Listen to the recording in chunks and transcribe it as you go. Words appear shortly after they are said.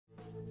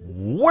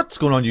What's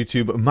going on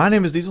YouTube? My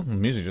name is Diesel. The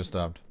music just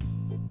stopped.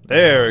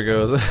 There it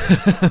goes.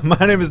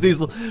 My name is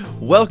Diesel.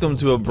 Welcome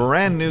to a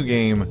brand new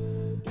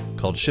game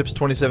called Ships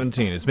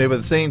 2017. It's made by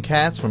the same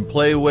cats from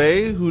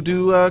Playway who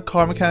do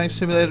Car Mechanic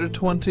Simulator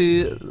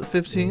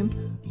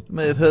 2015. You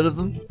may have heard of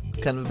them.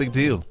 Kind of a big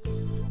deal.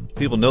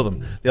 People know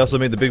them. They also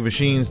made the Big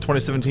Machines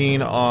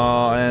 2017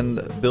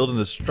 and Build and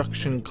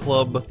Destruction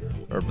Club,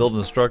 or Build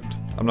and Destruct.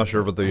 I'm not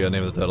sure what the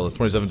name of the title is.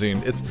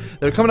 2017.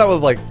 They're coming out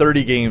with like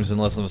 30 games in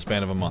less than a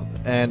span of a month,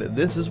 and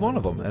this is one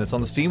of them. And it's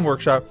on the Steam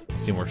Workshop.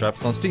 Steam Workshop.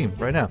 It's on Steam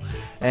right now,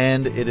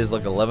 and it is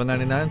like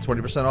 $11.99,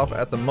 20% off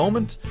at the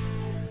moment.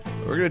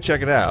 We're gonna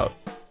check it out.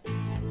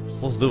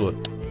 So let's do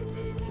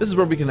it. This is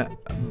where we can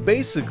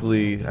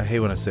basically. I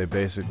hate when I say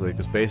basically,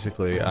 because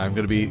basically I'm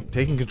gonna be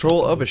taking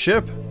control of a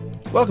ship.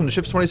 Welcome to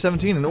Ships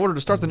 2017. In order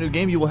to start the new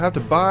game, you will have to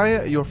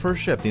buy your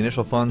first ship. The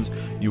initial funds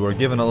you are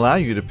given allow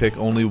you to pick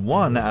only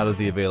one out of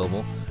the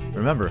available.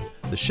 Remember,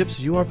 the ships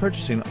you are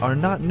purchasing are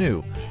not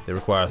new. They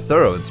require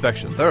thorough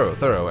inspection,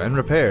 thorough, and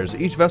repairs.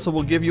 Each vessel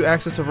will give you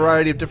access to a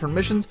variety of different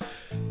missions,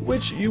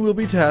 which you will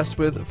be tasked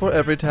with. For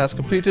every task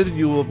completed,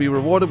 you will be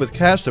rewarded with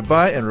cash to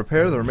buy and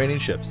repair the remaining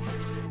ships.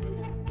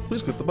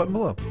 Please click the button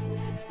below.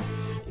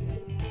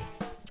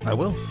 I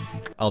will.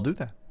 I'll do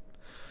that.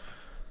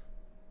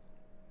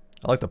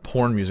 I like the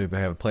porn music they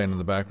have playing in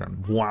the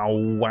background. Wow,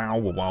 wow,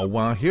 wow,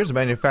 wow. Here's a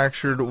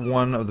manufactured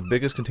one of the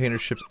biggest container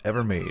ships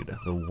ever made.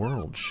 The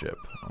World Ship.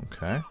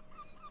 Okay.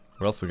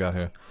 What else we got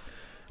here?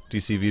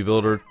 DCV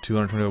Builder,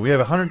 220. We have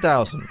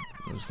 100,000,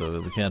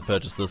 so we can't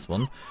purchase this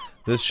one.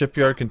 This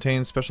shipyard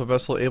contains special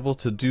vessel able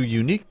to do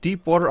unique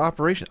deep water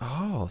operation.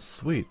 Oh,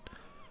 sweet.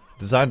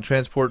 Designed to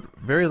transport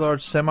very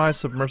large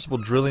semi-submersible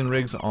drilling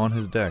rigs on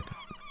his deck.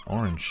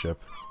 Orange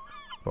ship.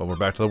 Well, we're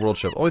back to the World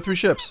Ship. Only 3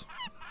 ships.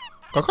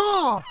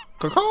 Caw-caw!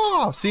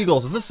 Caw-caw!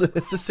 Seagulls. Is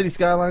this City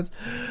Skylines?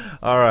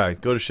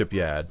 Alright, go to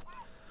shipyard.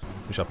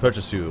 We shall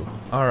purchase you.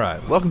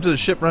 Alright, welcome to the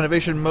ship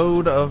renovation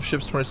mode of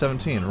Ships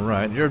 2017.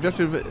 Right, your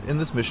objective in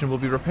this mission will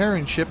be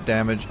repairing ship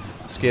damage.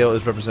 Scale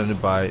is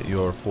represented by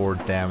your 4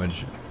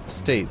 damage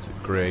states.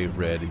 Gray,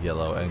 red,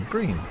 yellow, and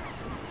green.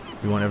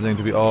 We want everything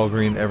to be all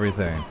green,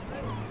 everything.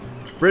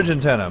 Bridge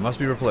antenna must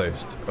be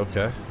replaced.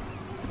 Okay.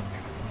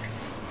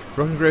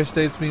 Broken gray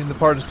states mean the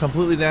part is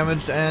completely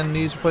damaged and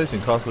needs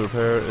replacing. Cost of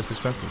repair is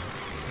expensive.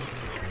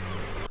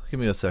 Give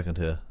me a second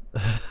here.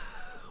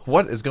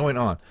 What is going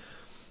on?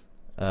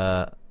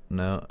 No.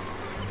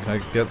 Can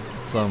I get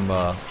some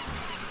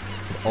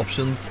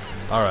options?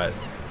 Alright.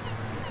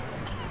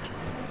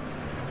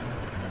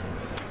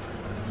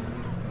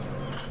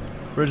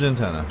 Bridge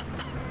antenna.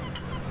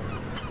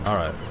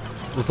 Alright.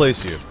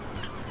 Replace you.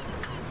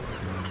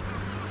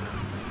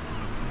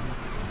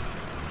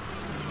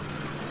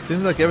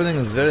 Seems like everything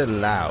is very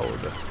loud.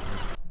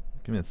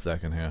 Give me a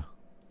second here.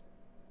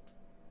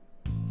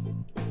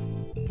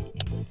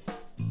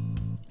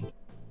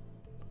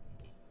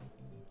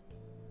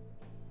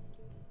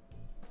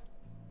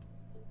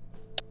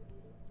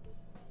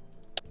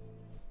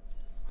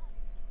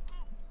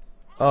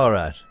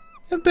 Alright.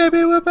 And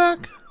baby, we're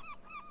back.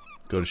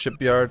 Go to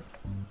shipyard.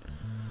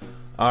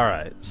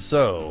 Alright,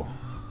 so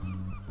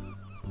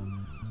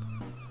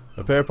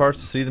repair parts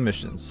to see the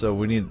missions. So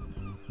we need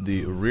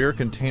the rear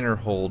container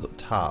hold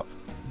top.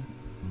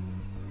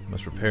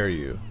 Must repair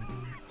you.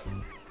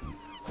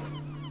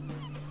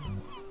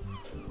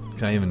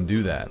 Can I even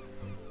do that?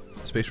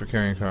 Space for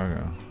carrying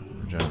cargo.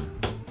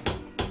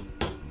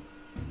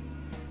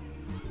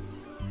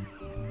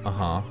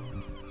 Uh-huh.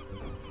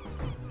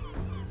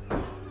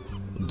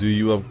 Do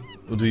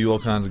you all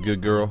kinds of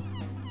good, girl.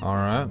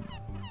 Alright.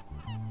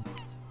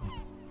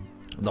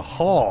 The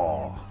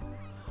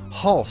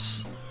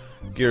Hauss.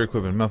 Gear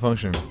equipment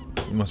malfunction.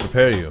 We must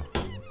repair you.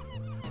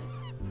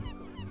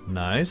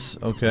 Nice.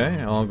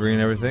 Okay. All green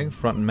everything.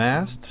 Front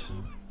mast.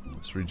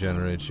 Let's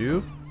regenerate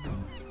you.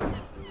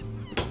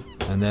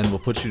 And then we'll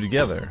put you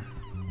together.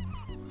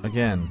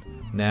 Again.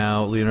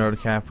 Now Leonardo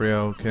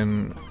DiCaprio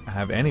can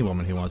have any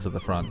woman he wants at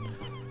the front.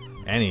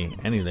 Any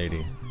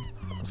lady.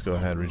 Let's go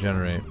ahead.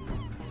 Regenerate.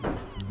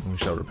 And we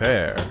shall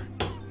repair.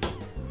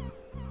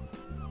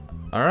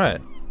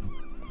 Alright.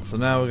 So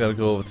now we gotta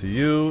go over to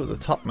you. The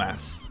top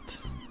mast.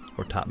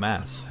 Or top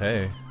mast.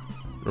 Hey.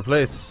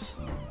 Replace.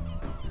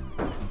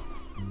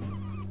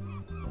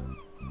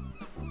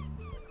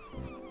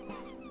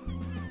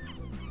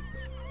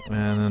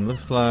 And then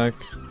looks like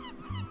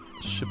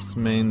ship's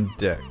main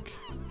deck.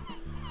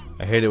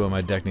 I hate it when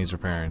my deck needs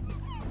repairing.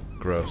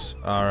 Gross.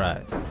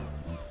 Alright.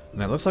 And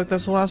that looks like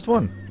that's the last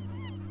one.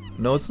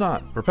 No, it's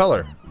not.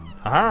 Propeller.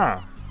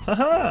 Haha!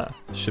 Haha!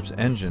 Ship's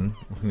engine.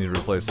 We need to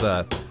replace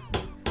that.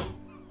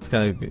 It's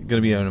kind of going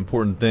to be an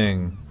important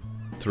thing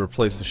to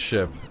replace the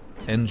ship.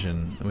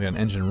 Engine. We got an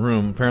engine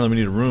room. Apparently we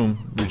need a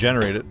room.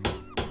 Regenerate it.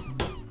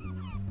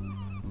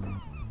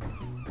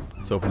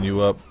 Let's open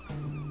you up.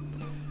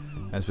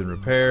 Has been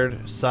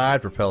repaired.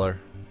 Side propeller.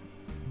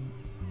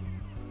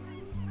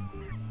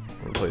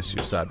 Replace you.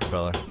 Side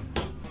propeller.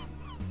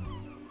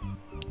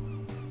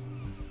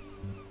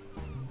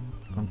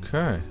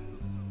 Okay.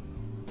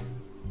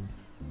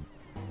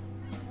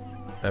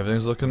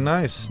 Everything's looking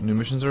nice. New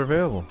missions are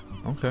available.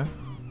 Okay.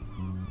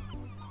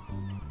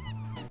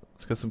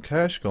 Let's get some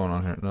cash going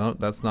on here. No,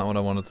 that's not what I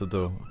wanted to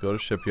do. Go to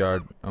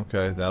shipyard.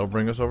 Okay, that'll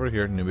bring us over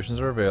here. New missions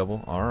are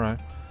available. Alright.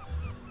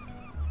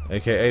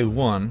 AKA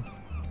 1.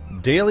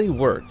 Daily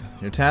work.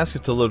 Your task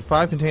is to load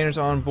 5 containers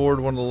on board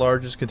one of the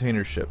largest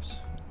container ships.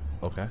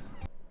 Okay.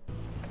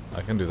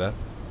 I can do that.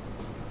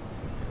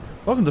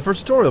 Welcome to the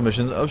first tutorial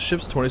mission of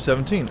Ships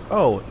 2017.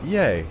 Oh,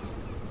 yay.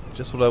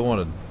 Just what I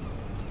wanted.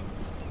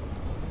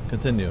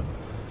 Continue.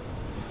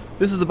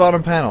 This is the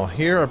bottom panel.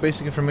 Here are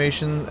basic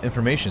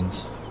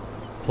informations,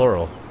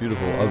 plural,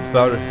 beautiful,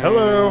 about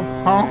hello,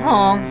 honk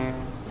honk.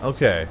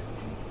 Okay.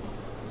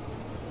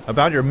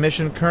 About your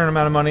mission, current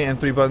amount of money, and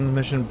 3 buttons: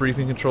 mission,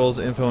 briefing, controls,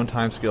 info, and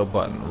timescale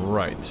button.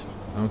 Right.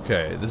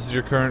 Okay. This is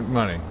your current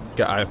money.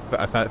 I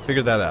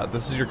figured that out.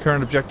 This is your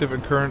current objective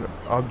and current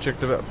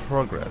objective at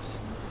progress.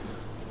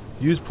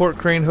 Use port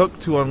crane hook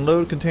to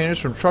unload containers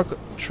from truck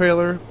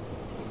trailer.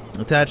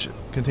 Attach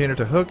container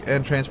to hook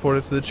and transport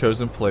it to the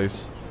chosen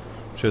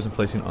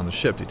placing on the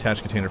ship.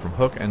 Detach container from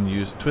hook and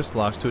use twist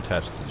locks to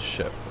attach it to the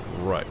ship.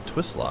 Right,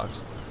 twist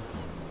locks.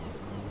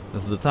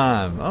 This is the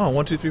time. Oh,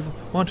 1, 2, 3, 4,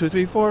 1, 2,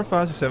 3, 4,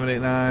 5, 6, 7, 8,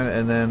 9,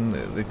 and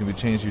then they can be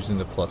changed using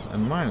the plus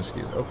and minus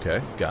keys.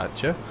 Okay,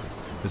 gotcha.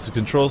 This is a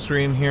control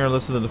screen here.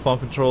 List of the default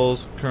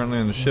controls currently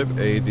on the ship.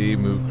 AD,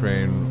 move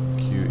crane,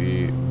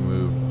 QE,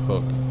 move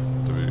hook,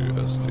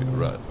 WSD.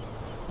 Right.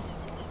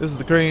 This is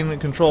the crane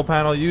control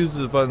panel. Use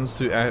the buttons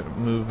to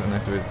move and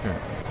activate the crane.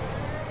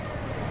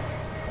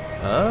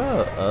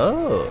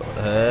 Oh,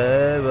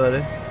 hey,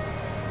 buddy.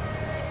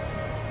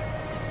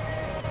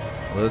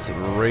 Let's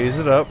raise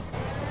it up.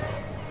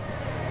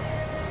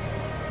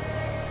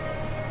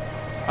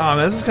 Oh,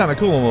 man, this is kind of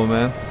cool,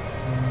 man.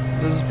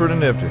 This is pretty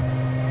nifty.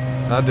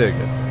 I dig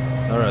it.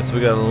 Alright, so we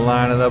gotta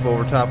line it up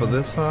over top of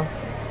this, huh?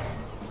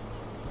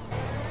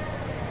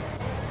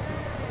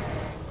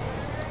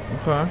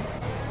 Okay.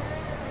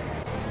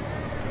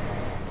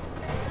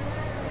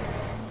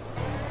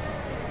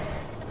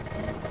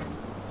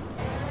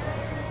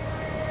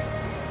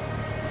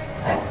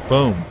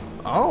 Boom.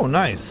 Oh,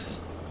 nice.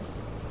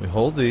 We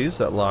hold these,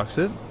 that locks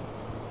it.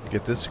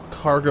 Get this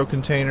cargo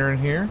container in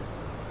here.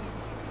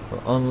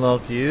 We'll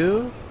unlock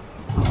you.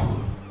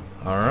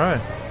 Alright.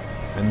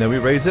 And then we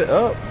raise it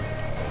up.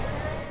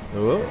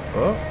 Oh,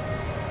 oh.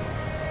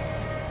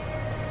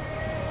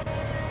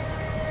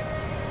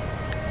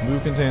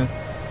 Move container.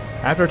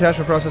 After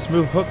attachment process,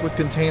 move hook with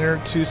container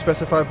to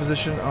specified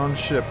position on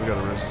ship. We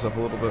gotta raise this up a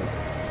little bit.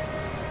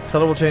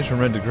 Color will change from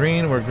red to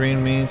green, where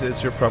green means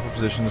it's your proper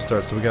position to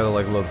start. So we gotta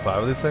like load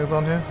 5 of these things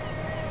on here.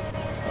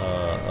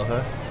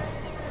 Okay.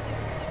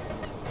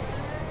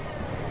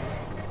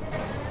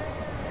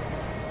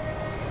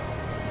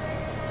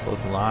 So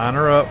let's line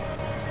her up.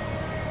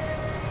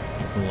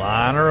 Let's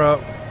line her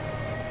up.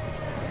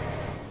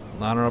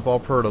 Line her up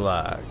all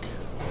purty-like.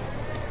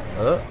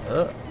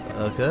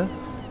 Okay.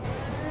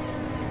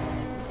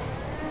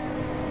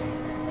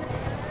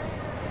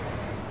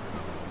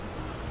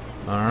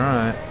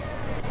 Alright.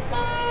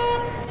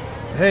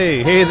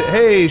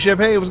 Hey, ship,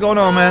 hey, what's going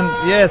on, man?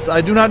 Yes,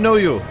 I do not know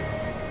you. You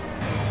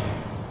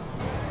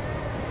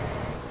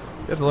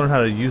have to learn how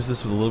to use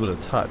this with a little bit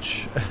of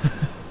touch.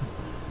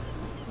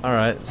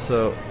 Alright,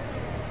 so...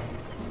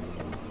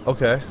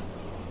 Okay.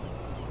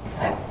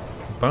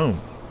 Boom.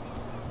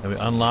 And we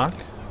unlock.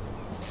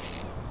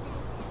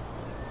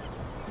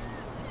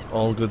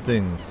 All good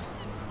things.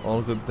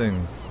 All good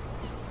things.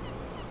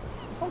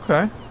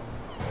 Okay.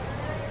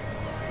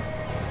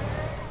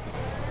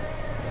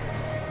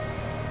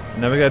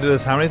 Now we gotta do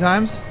this how many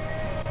times?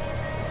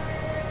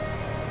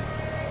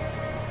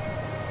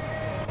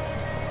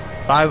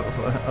 5.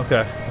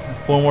 Okay.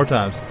 4 more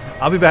times.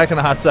 I'll be back in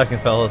a hot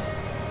second, fellas.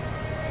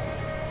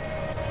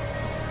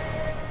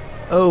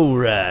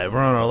 Alright, we're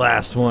on our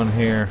last one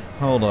here.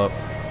 Hold up.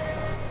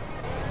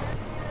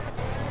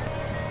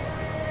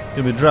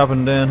 Gonna be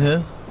dropping down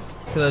here.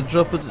 Can I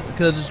drop it?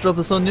 Can I just drop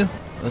this on you?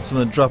 I'm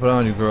gonna drop it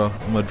on you, girl.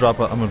 I'm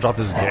gonna drop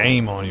this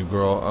game on you,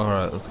 girl.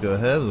 Alright, let's go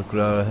ahead. Let's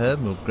grab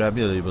ahead. We'll grab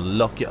you. We'll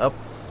lock you up.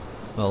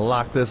 I'm gonna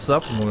lock this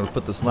up, and we're gonna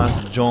put this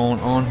last joint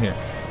on here.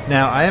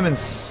 Now, I am in 2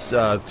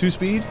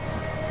 speed.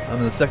 I'm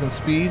in the 2nd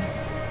speed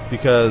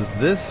because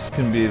this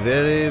can be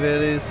very,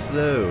 very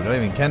slow. Not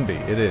even can be.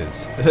 It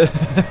is.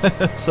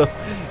 So,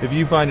 if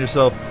you find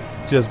yourself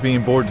just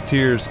being bored to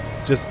tears,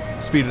 just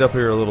speed it up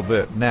here a little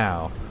bit.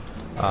 Now,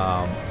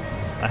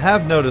 I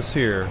have noticed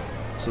here.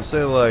 So,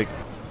 say like.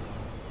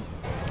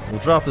 We'll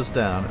drop this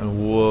down,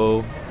 and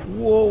whoa,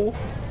 whoa.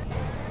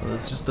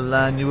 Let's just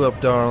align you up,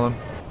 darling.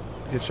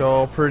 Get you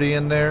all pretty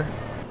in there.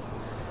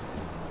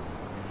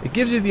 It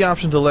gives you the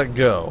option to let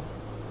go,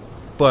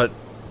 but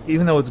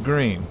even though it's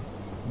green.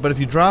 But if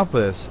you drop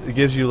this, it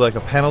gives you like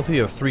a penalty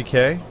of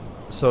 3K.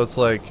 So it's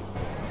like,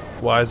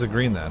 why is it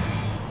green then?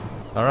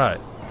 Alright.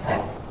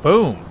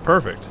 Boom.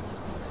 Perfect.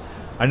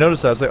 I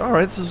noticed that. I was like,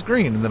 alright, this is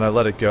green. And then I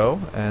let it go,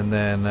 and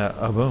then,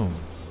 boom.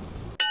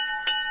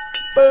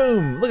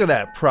 Boom! Look at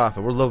that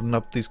profit. We're loading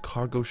up these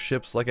cargo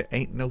ships like it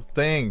ain't no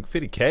thing.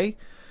 50K?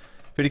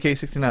 50K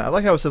 69. I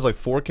like how it says like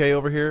 4K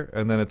over here,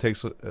 and then it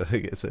takes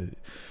it's a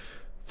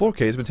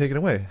 4K has been taken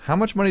away. How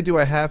much money do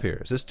I have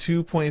here? Is this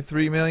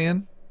 2.3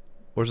 million,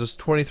 or is this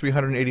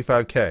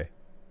 2,385K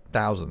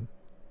thousand?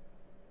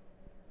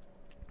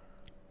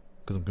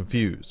 Because I'm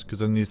confused. Because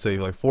then you'd say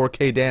like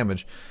 4K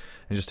damage,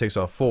 and it just takes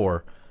off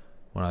 4,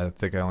 when I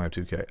think I only have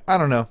 2K. I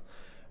don't know,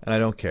 and I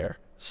don't care.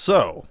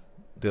 So,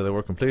 daily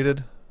work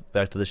completed.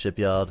 Back to the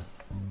shipyard.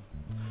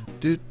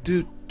 New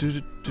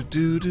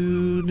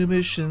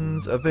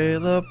missions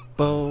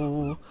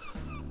available.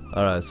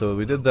 Alright, so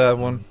we did that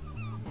one.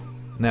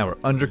 Now we're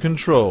under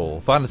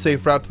control. Find a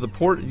safe route to the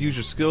port. Use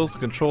your skills to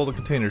control the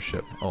container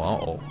ship.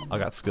 Oh, I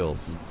got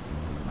skills.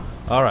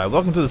 Alright,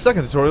 welcome to the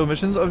second tutorial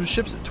missions of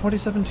Ships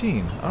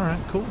 2017. Alright,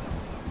 cool.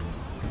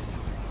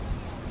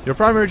 Your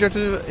primary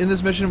objective in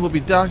this mission will be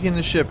docking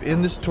the ship.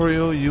 In this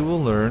tutorial, you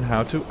will learn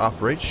how to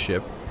operate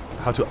ship.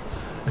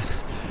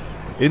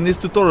 In this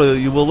tutorial,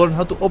 you will learn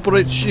how to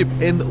operate ship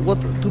and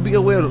what to be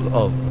aware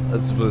of.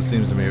 That's what it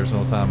seems to me every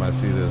single time I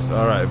see this.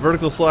 Alright,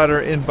 vertical slider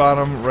in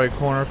bottom right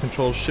corner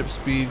controls ship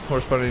speed.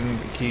 Corresponding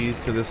keys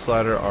to this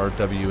slider are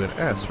W and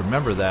S.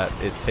 Remember that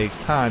it takes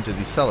time to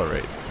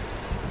decelerate.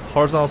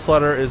 Horizontal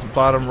slider is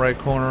bottom right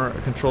corner,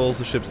 controls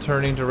the ship's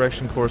turning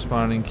direction.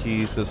 Corresponding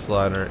keys to the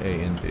slider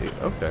A and D.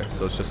 Okay,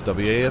 so it's just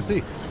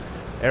WASD.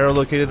 Arrow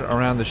located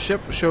around the ship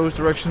shows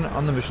direction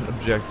on the mission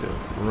objective.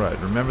 Right,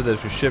 remember that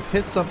if your ship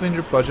hits something,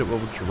 your budget will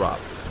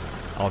drop.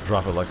 I'll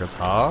drop it like it's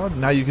hot.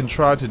 Now you can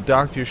try to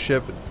dock your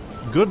ship.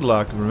 Good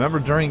luck. Remember,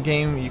 during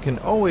game, you can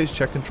always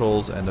check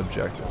controls and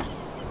objective.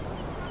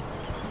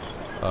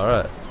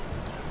 Alright.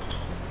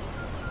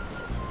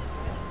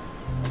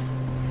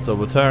 So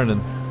we're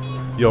turning.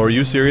 Yo, are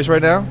you serious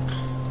right now?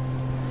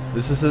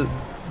 This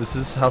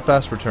is how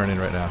fast we're turning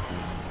right now.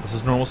 This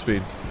is normal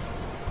speed.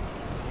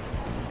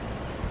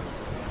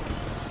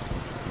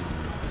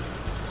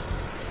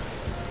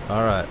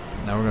 Alright,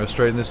 now we're going to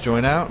straighten this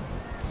joint out.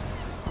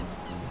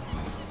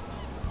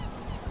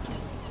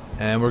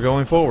 And we're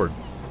going forward.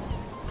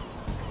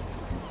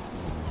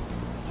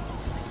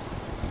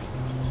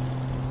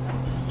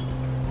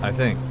 I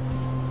think.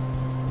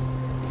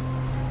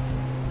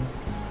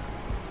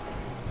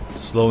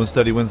 Slow and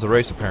steady wins the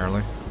race,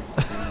 apparently.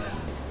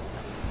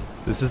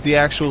 This is the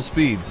actual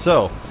speed.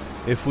 So,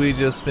 if we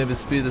just maybe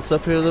speed this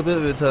up here a little bit,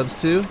 maybe times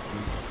 2,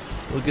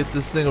 we'll get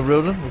this thing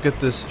a-rolling. We'll get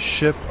this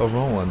ship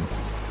a-rolling.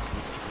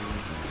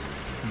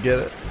 Get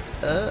it?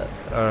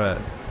 Alright.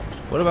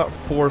 What about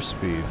 4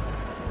 speed?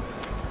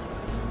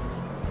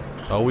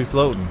 Oh, we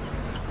floating.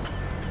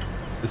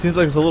 It seems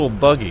like it's a little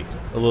buggy.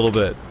 A little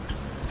bit.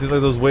 It seems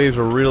like those waves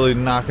are really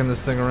knocking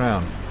this thing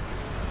around.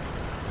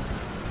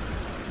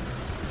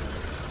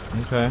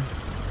 Okay.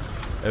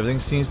 Everything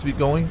seems to be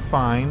going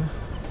fine.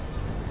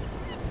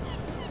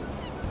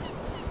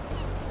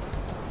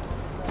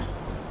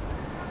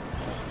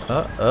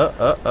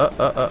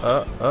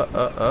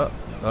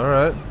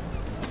 Alright.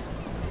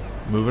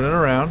 Moving it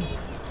around.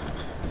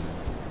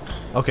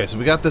 Okay, so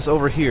we got this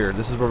over here.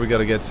 This is where we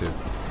gotta get to.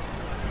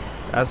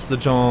 That's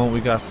the zone we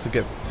got to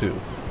get to.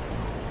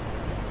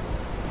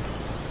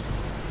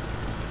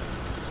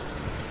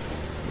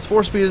 This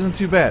 4 speed isn't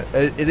too bad.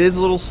 It is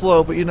a little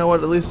slow, but you know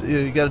what? At least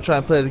you gotta try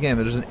and play the game.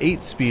 There's an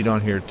 8 speed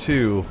on here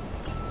too.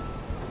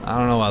 I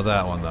don't know about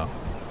that one though.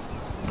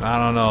 I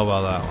don't know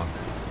about that one.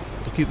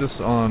 We'll keep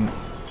this on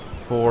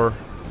 4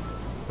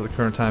 for the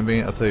current time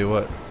being. I'll tell you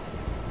what.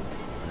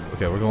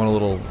 Okay, we're going a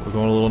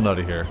little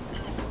nutty here.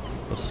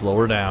 Let's slow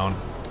her down.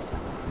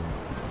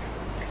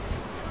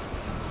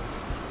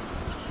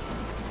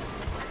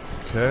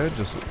 Okay,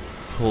 just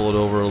pull it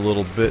over a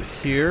little bit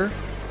here.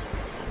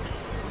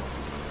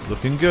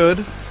 Looking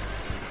good.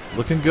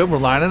 Looking good. We're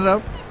lining it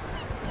up.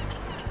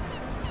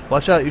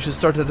 Watch out, you should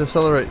start to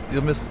decelerate.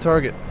 You'll miss the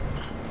target.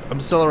 I'm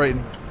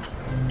decelerating.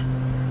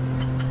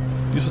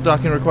 Useful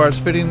docking requires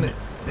fitting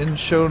in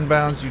shown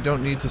bounds. You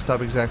don't need to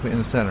stop exactly in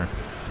the center.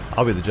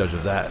 I'll be the judge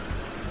of that.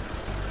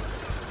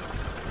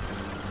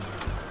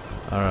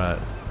 Alright.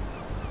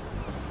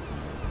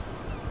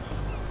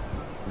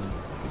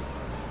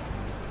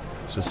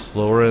 Let's just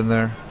slow her in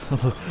there.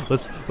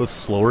 let's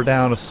slow her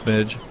down a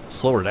smidge.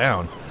 Slow her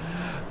down.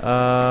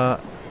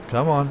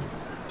 Come on.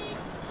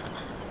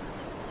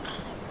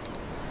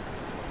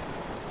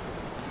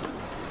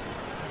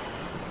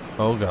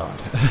 Oh god.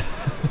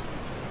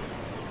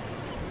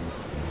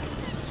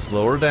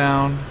 Slow her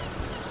down.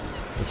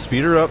 Let's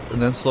speed her up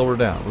and then slow her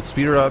down. Let's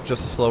speed her up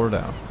just to slow her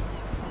down.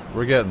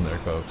 We're getting there,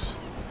 folks.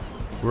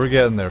 We're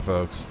getting there,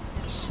 folks.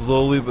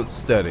 Slowly but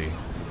steady.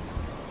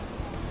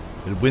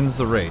 It wins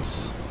the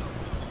race.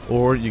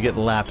 Or you get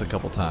lapped a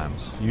couple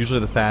times.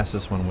 Usually the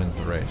fastest one wins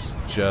the race.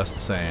 Just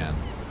saying.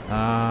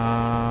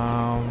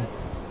 Alright,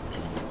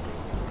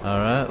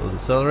 we'll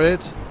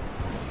accelerate.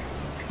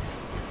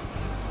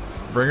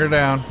 Bring her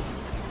down.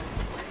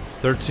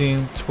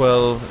 13,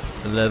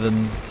 12,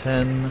 11,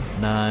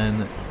 10,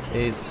 9,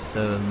 8,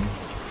 7.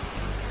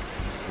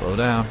 Slow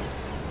down.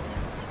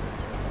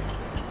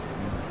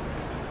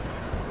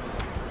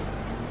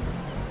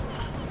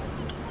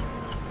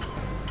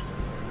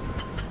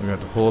 We're going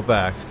to have to pull it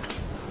back.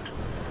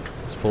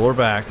 Pull her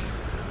back.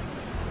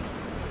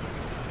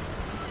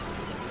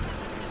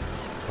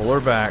 Pull her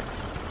back.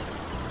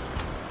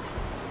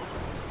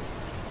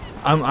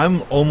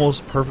 I'm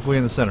almost perfectly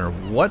in the center.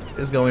 What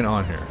is going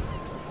on here?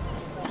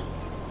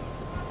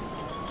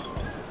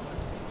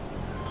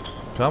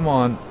 Come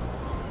on.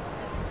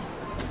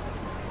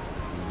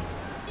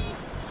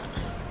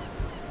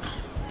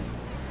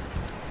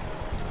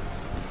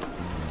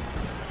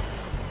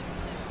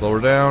 Slow her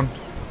down.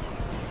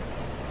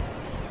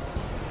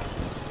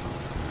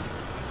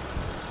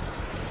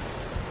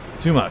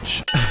 Too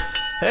much.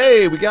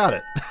 Hey, we got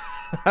it.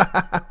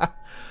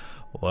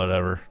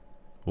 Whatever.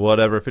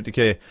 Whatever.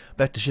 50K.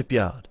 Back to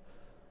shipyard.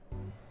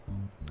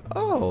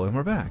 Oh, and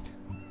we're back.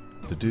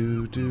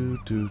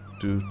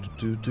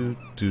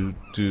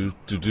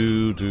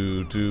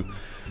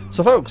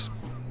 So, folks,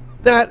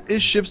 that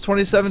is Ships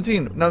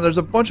 2017. Now, there's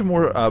a bunch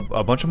more.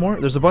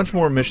 There's a bunch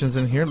more missions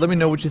in here. Let me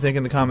know what you think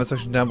in the comment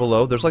section down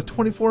below. There's like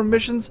 24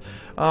 missions.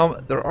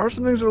 There are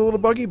some things that are a little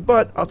buggy,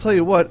 but I'll tell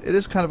you what, it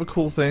is kind of a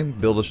cool thing.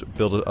 Build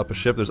up a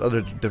ship. There's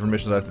other different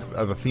missions. I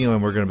have a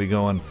feeling we're going to be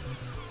going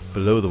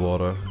below the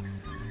water,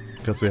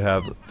 because we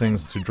have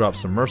things to drop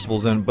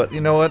submersibles in, but you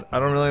know what? I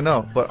don't really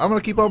know. But I'm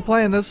going to keep on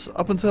playing this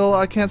up until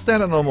I can't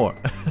stand it no more.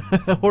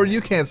 Or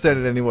you can't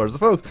stand it anymore. So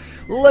folks,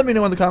 let me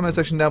know in the comment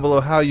section down below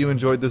how you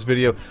enjoyed this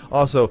video.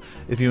 Also,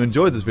 if you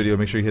enjoyed this video,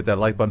 make sure you hit that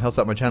like button. Helps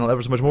out my channel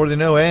ever so much more than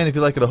you know. And if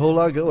you like it a whole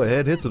lot, go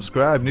ahead, hit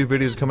subscribe. New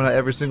videos are coming out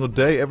every single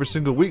day, every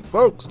single week,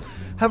 folks.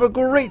 Have a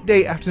great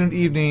day, afternoon,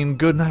 evening,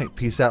 good night.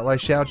 Peace out,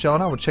 like, shout, y'all,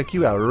 and I will check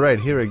you out right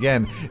here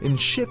again in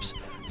Ships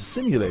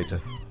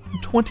Simulator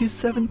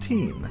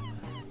 2017.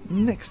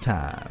 Next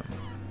time.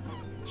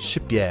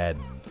 Shipyard.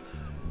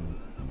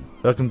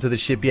 Welcome to the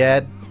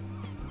shipyard.